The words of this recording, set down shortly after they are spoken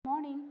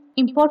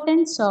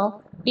Importance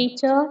of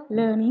teacher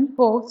learning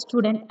for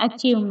student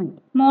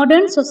achievement.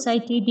 Modern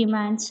society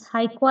demands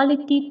high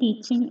quality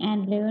teaching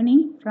and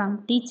learning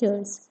from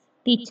teachers.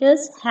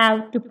 Teachers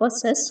have to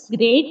possess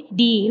great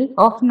deal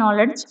of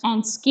knowledge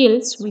and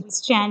skills with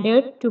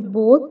standard to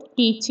both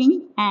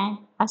teaching and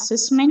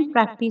assessment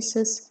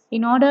practices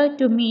in order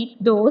to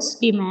meet those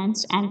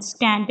demands and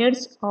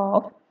standards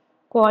of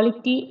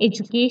quality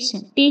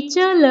education.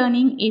 Teacher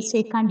learning is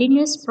a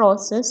continuous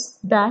process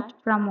that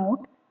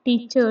promotes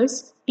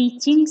teachers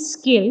teaching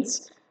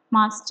skills,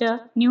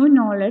 master new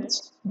knowledge,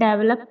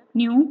 develop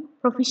new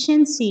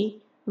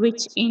proficiency,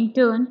 which in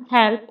turn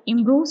help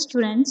improve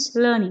students'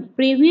 learning.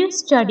 Previous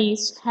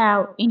studies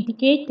have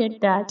indicated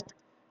that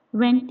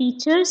when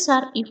teachers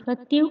are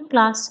effective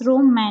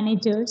classroom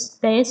managers,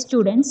 their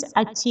students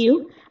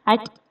achieve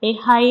at a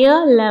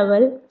higher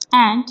level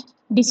and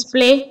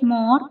display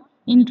more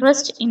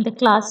interest in the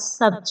class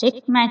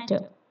subject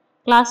matter.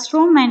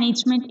 Classroom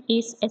management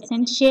is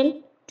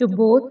essential to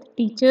both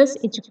teachers'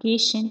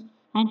 education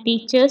and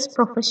teachers'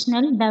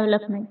 professional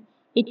development.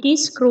 It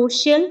is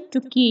crucial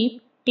to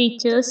keep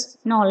teachers'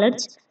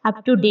 knowledge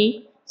up to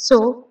date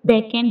so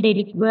they can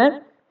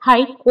deliver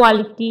high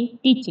quality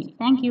teaching.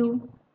 Thank you.